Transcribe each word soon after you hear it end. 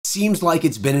seems like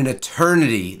it's been an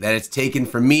eternity that it's taken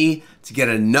for me to get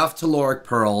enough Telluric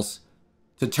pearls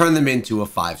to turn them into a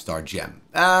 5-star gem.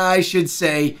 I should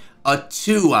say a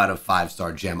 2 out of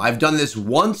 5-star gem. I've done this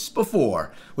once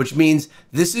before, which means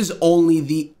this is only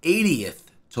the 80th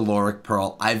Telluric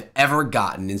pearl I've ever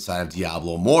gotten inside of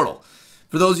Diablo Immortal.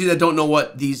 For those of you that don't know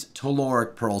what these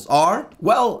Telluric pearls are,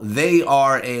 well, they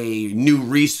are a new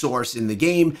resource in the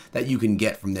game that you can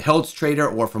get from the Hilts Trader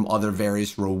or from other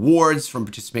various rewards from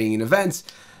participating in events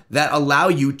that allow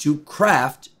you to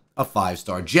craft a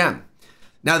 5-star gem.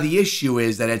 Now, the issue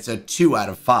is that it's a 2 out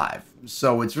of 5,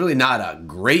 so it's really not a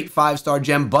great 5-star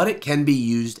gem, but it can be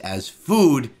used as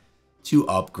food to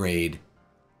upgrade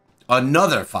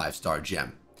another 5-star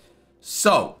gem.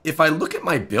 So, if I look at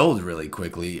my build really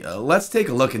quickly, let's take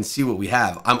a look and see what we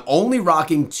have. I'm only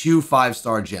rocking 2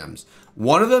 5-star gems.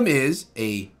 One of them is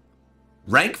a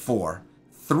rank 4,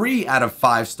 3 out of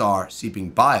 5-star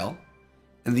Seeping Bile,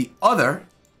 and the other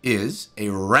is a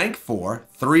rank 4,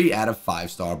 3 out of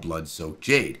 5-star Blood-Soaked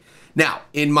Jade. Now,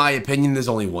 in my opinion, there's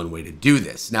only one way to do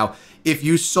this. Now, if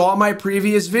you saw my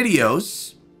previous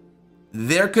videos,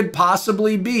 there could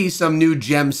possibly be some new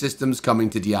gem systems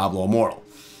coming to Diablo Immortal.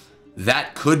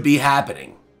 That could be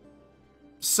happening.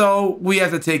 So we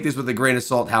have to take this with a grain of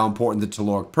salt how important the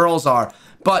Telluric pearls are.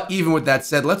 But even with that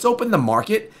said, let's open the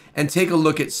market and take a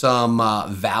look at some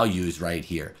values right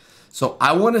here. So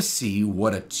I want to see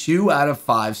what a 2 out of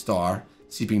 5-star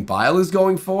Seeping Bile is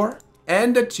going for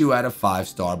and a 2 out of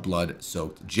 5-star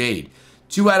Blood-Soaked Jade.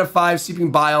 2 out of 5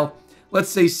 Seeping Bile, let's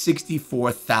say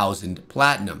 64,000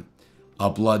 platinum. A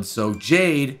Blood-Soaked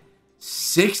Jade,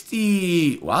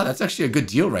 60, wow, that's actually a good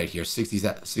deal right here,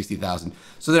 60,000.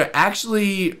 So they're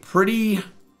actually pretty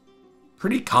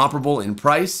comparable in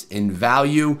price, in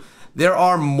value. There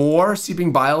are more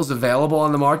Seeping Biles available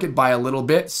on the market by a little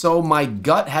bit, so my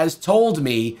gut has told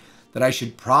me that I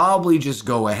should probably just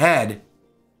go ahead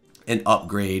and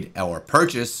upgrade or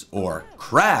purchase or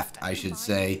craft, I should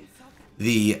say,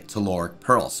 the Telluric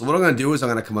Pearl. So what I'm going to do is I'm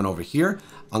going to come on over here.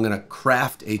 I'm going to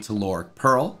craft a Telluric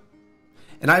Pearl.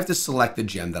 And I have to select the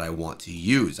gem that I want to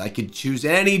use. I could choose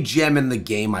any gem in the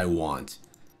game I want.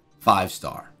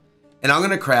 5-star. And I'm going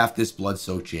to craft this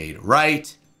Blood-Soaked Jade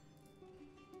right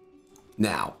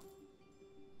now.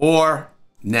 Or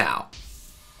now.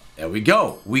 There we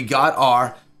go. We got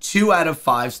our 2 out of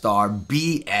 5-star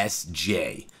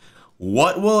BSJ.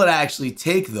 What will it actually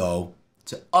take, though,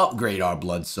 to upgrade our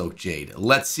Blood-Soaked Jade?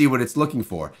 Let's see what it's looking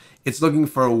for. It's looking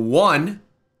for 1.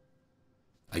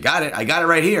 I got it. I got it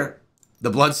right here. The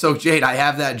Blood-Soaked Jade, I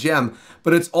have that gem,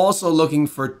 but it's also looking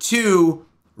for 2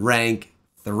 rank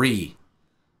 3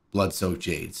 Blood-Soaked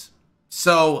Jades.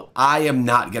 So I am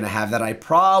not going to have that. I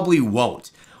probably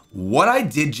won't. What I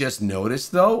did just notice,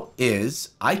 though, is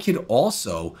I could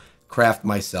also craft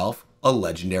myself a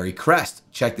Legendary Crest.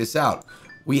 Check this out.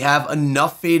 We have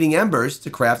enough Fading Embers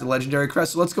to craft a Legendary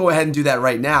Crest, so let's go ahead and do that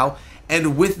right now.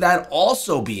 And with that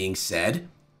also being said,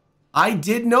 I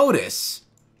did notice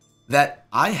that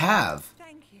I have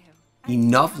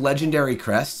enough Legendary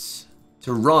Crests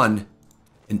to run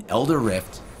an Elder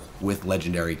Rift with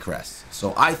Legendary Crests.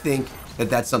 So I think that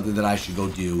that's something that I should go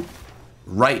do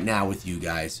right now with you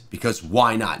guys, because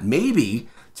why not? Maybe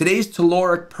today's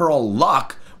Telluric Pearl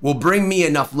luck will bring me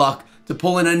enough luck to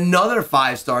pull in another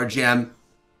 5-star gem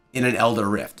in an Elder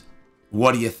Rift.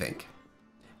 What do you think?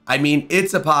 I mean,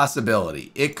 it's a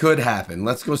possibility. It could happen.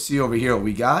 Let's go see over here what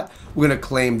we got. We're going to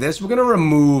claim this. We're going to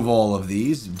remove all of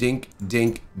these. Dink,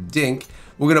 dink, dink.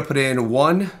 We're going to put in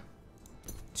 1,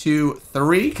 2,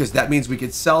 3, because that means we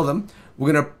could sell them.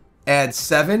 We're going to add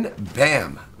 7.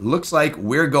 Bam. Looks like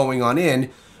we're going on in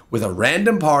with a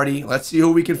random party. Let's see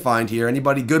who we can find here.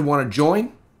 Anybody good want to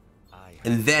join?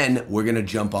 And then we're going to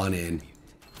jump on in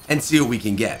and see what we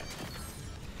can get.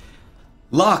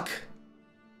 Luck.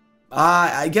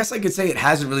 I guess I could say it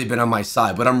hasn't really been on my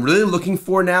side. What I'm really looking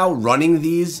for now, running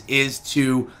these, is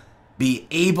to be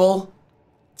able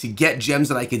to get gems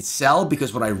that I could sell,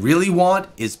 because what I really want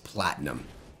is platinum.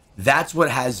 That's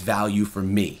what has value for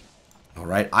me. All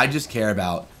right, I just care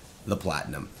about the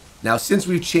platinum. Now, since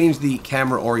we've changed the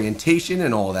camera orientation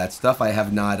and all that stuff, I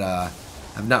have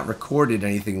not recorded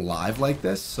anything live like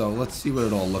this. So let's see what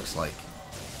it all looks like.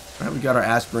 All right, we got our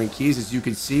aspirant keys. As you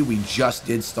can see, we just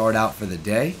did start out for the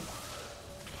day.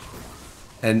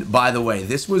 And by the way,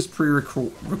 this was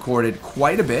pre-recorded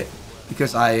quite a bit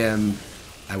because I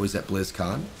was at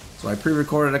BlizzCon. So I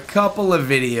pre-recorded a couple of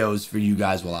videos for you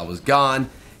guys while I was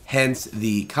gone. Hence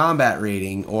the combat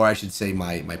rating, or I should say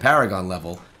my Paragon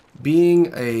level,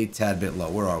 being a tad bit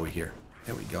low. Where are we here?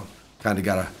 There we go. Kind of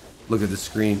got to look at the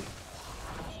screen.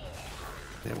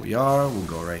 There we are. We'll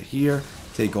go right here.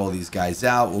 take all these guys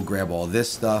out. We'll grab all this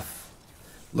stuff.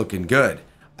 Looking good.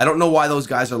 I don't know why those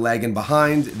guys are lagging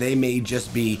behind. They may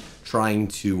just be trying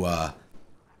to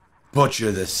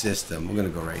butcher the system. We're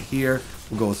going to go right here.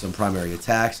 We'll go with some primary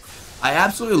attacks. I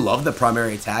absolutely love the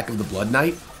primary attack of the Blood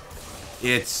Knight.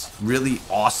 It's really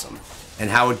awesome. And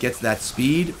how it gets that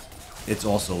speed, it's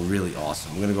also really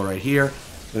awesome. I'm going to go right here.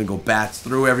 I'm going to go bats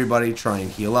through everybody, try and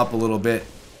heal up a little bit,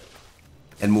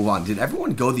 and move on. Did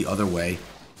everyone go the other way?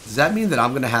 Does that mean that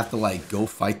I'm going to have to, like, go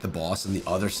fight the boss on the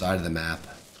other side of the map?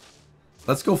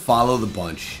 Let's go follow the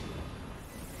bunch.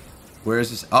 Where is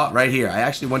this? Oh, right here. I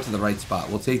actually went to the right spot.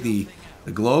 We'll take the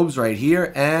globes right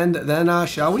here, and then,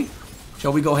 shall we?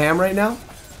 Shall we go ham right now?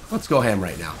 Let's go ham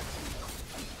right now.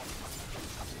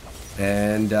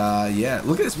 And, yeah,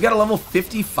 look at this. We got a level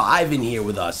 55 in here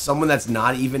with us. Someone that's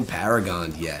not even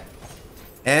Paragoned yet.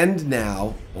 And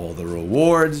now, all the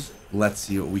rewards. Let's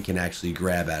see what we can actually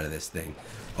grab out of this thing.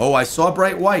 Oh, I saw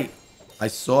bright white. I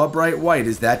saw bright white.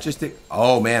 Is that just it?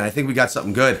 Oh, man, I think we got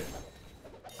something good.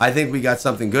 I think we got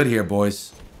something good here,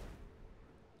 boys.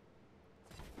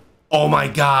 Oh, my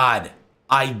God.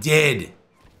 I did.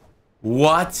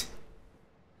 What?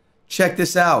 Check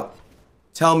this out.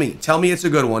 Tell me it's a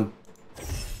good one.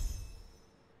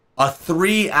 A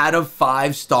 3 out of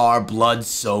 5 star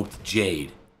blood-soaked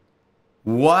jade.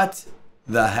 What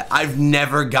the heck? I've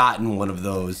never gotten one of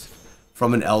those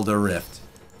from an Elder Rift.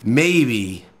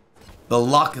 Maybe the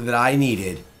luck that I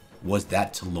needed was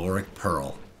that Telluric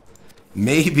pearl.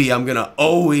 Maybe I'm gonna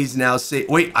always now say,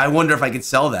 wait, I wonder if I could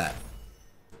sell that.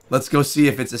 Let's go see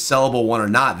if it's a sellable one or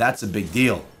not. That's a big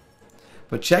deal.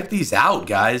 But check these out,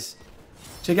 guys.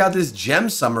 Check out this gem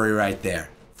summary right there.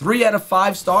 3 out of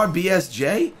 5 star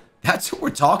BSJ? That's what we're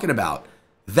talking about.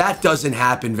 That doesn't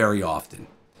happen very often.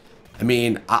 I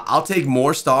mean, I'll take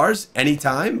more stars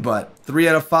anytime, but 3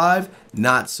 out of 5,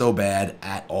 not so bad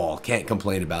at all. Can't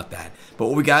complain about that. But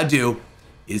what we gotta do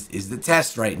is the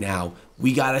test right now.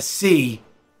 We gotta see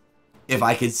if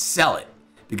I can sell it.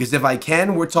 Because if I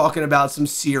can, we're talking about some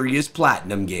serious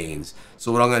platinum gains.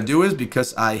 So what I'm going to do is,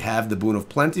 because I have the Boon of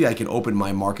Plenty, I can open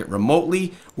my market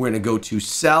remotely. We're going to go to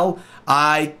sell.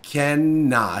 I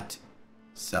cannot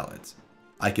sell it.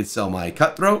 I could sell my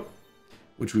Cutthroat,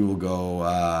 which we will go,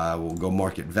 we'll go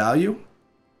market value.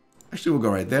 Actually, we'll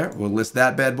go right there. We'll list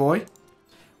that bad boy.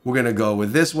 We're going to go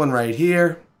with this one right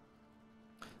here.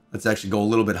 Let's actually go a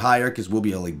little bit higher because we'll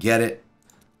be able to get it.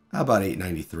 How about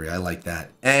 893? I like that.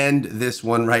 And this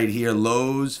one right here,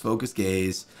 Lowe's Focus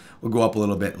Gaze. We'll go up a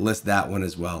little bit, list that one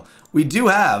as well. We do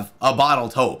have a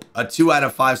Bottled Hope, a 2 out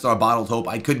of 5 star Bottled Hope.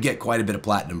 I could get quite a bit of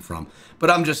platinum from, but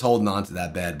I'm just holding on to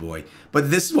that bad boy. But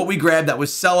this is what we grabbed that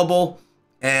was sellable,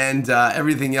 and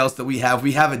everything else that we have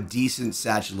a decent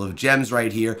satchel of gems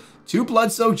right here. 2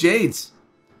 Blood-Soaked Jades.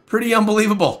 Pretty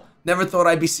unbelievable. Never thought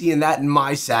I'd be seeing that in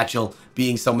my satchel,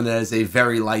 being someone that is a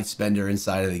very light spender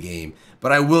inside of the game.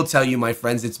 But I will tell you, my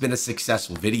friends, it's been a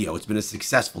successful video. It's been a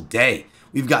successful day.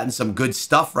 We've gotten some good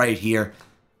stuff right here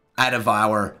out of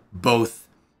our Telluric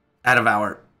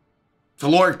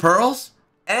Pearls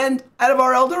and out of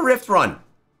our Elder Rift run.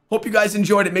 Hope you guys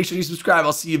enjoyed it. Make sure you subscribe.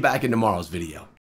 I'll see you back in tomorrow's video.